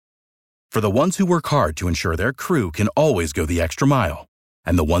For the ones who work hard to ensure their crew can always go the extra mile,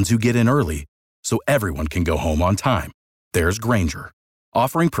 and the ones who get in early so everyone can go home on time, there's Grainger,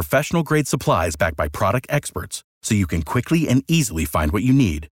 offering professional-grade supplies backed by product experts so you can quickly and easily find what you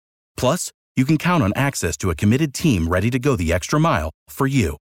need. Plus, you can count on access to a committed team ready to go the extra mile for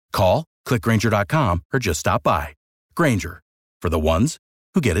you. Call, click Grainger.com, or just stop by. Grainger, for the ones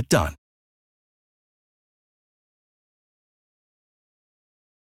who get it done.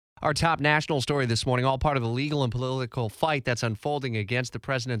 Our top national story this morning, all part of the legal and political fight that's unfolding against the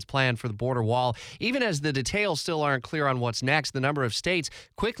president's plan for the border wall. Even as the details still aren't clear on what's next, the number of states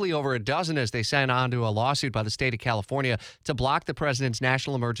quickly over a dozen as they sign on to a lawsuit by the state of California to block the president's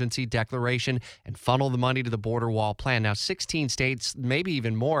national emergency declaration and funnel the money to the border wall plan. Now, 16 states, maybe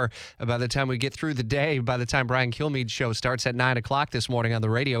even more by the time we get through the day, by the time Brian Kilmeade's show starts at 9 o'clock this morning on the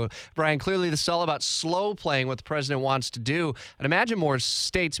radio. Brian, clearly this is all about slow playing what the president wants to do. I'd imagine more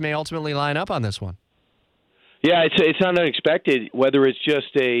states may ultimately line up on this one. Yeah, it's not unexpected, whether it's just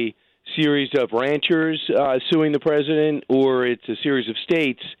a series of ranchers suing the president or it's a series of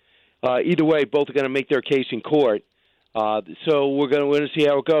states. Either way, both are going to make their case in court. So we're going to see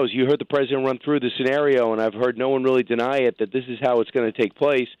how it goes. You heard the president run through the scenario, and I've heard no one really deny it, that this is how it's going to take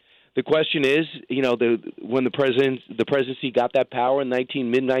place. The question is, when the presidency got that power in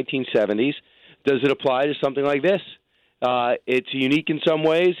mid-1970s, does it apply to something like this? It's unique in some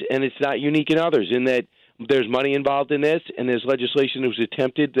ways, and it's not unique in others, in that there's money involved in this, and there's legislation that was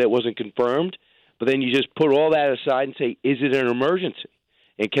attempted that wasn't confirmed. But then you just put all that aside and say, is it an emergency?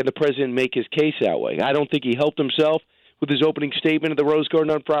 And can the president make his case that way? I don't think he helped himself with his opening statement at the Rose Garden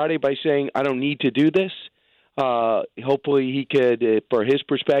on Friday by saying, I don't need to do this. Hopefully he could, for his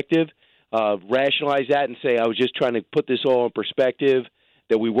perspective, rationalize that and say, I was just trying to put this all in perspective,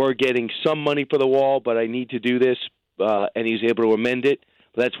 that we were getting some money for the wall, but I need to do this. And he's able to amend it.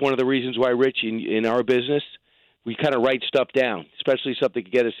 But that's one of the reasons why, Rich, in our business, we kind of write stuff down, especially something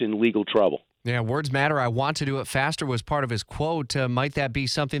that could get us in legal trouble. Yeah, words matter. I want to do it faster was part of his quote. Might that be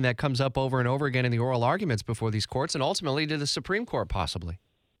something that comes up over and over again in the oral arguments before these courts and ultimately to the Supreme Court, possibly?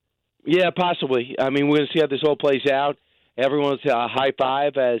 Yeah, possibly. I mean, we're going to see how this all plays out. Everyone's high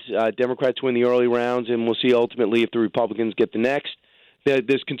five as Democrats win the early rounds, and we'll see ultimately if the Republicans get the next.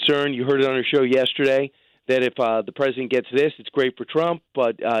 There's concern. You heard it on our show yesterday, that if the president gets this, it's great for Trump,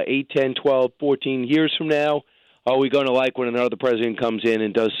 but 8, 10, 12, 14 years from now, are we going to like when another president comes in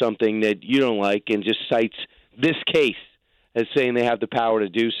and does something that you don't like and just cites this case as saying they have the power to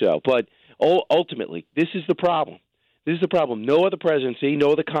do so? But ultimately, this is the problem. This is the problem. No other presidency,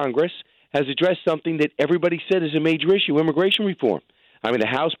 no other Congress has addressed something that everybody said is a major issue, immigration reform. I mean, the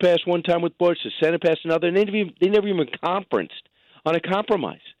House passed one time with Bush, the Senate passed another, and they never even conferenced on a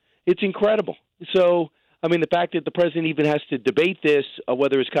compromise. It's incredible. So, I mean, the fact that the president even has to debate this,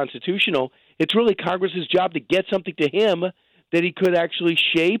 whether it's constitutional, it's really Congress's job to get something to him that he could actually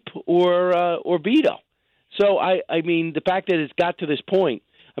shape or veto. So, I mean, the fact that it's got to this point,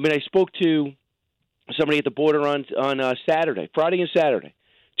 I mean, I spoke to somebody at the border on Saturday, Friday and Saturday,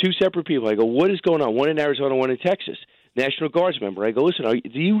 two separate people. I go, what is going on? One in Arizona, one in Texas. National Guards member. I go, listen,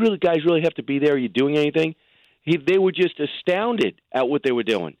 do you guys really have to be there? Are you doing anything? They were just astounded at what they were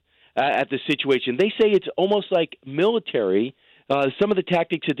doing. At the situation. They say it's almost like military, some of the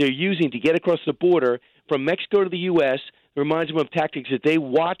tactics that they're using to get across the border from Mexico to the U.S. reminds them of tactics that they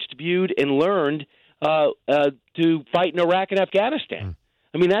watched, viewed, and learned to fight in Iraq and Afghanistan.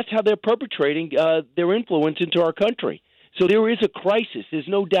 I mean, that's how they're perpetrating their influence into our country. So there is a crisis. There's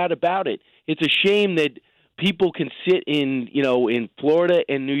no doubt about it. It's a shame that people can sit in Florida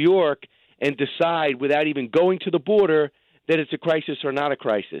and New York and decide without even going to the border that it's a crisis or not a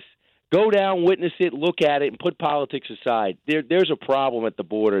crisis. Go down, witness it, look at it, and put politics aside. There's a problem at the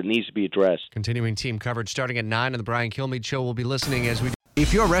border. It needs to be addressed. Continuing team coverage starting at 9 on the Brian Kilmeade Show. We'll be listening as we...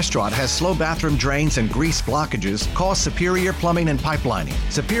 If your restaurant has slow bathroom drains and grease blockages, call Superior Plumbing and Pipelining.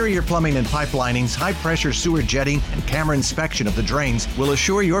 Superior Plumbing and Pipelining's high-pressure sewer jetting and camera inspection of the drains will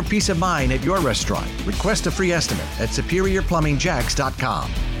assure your peace of mind at your restaurant. Request a free estimate at SuperiorPlumbingJacks.com.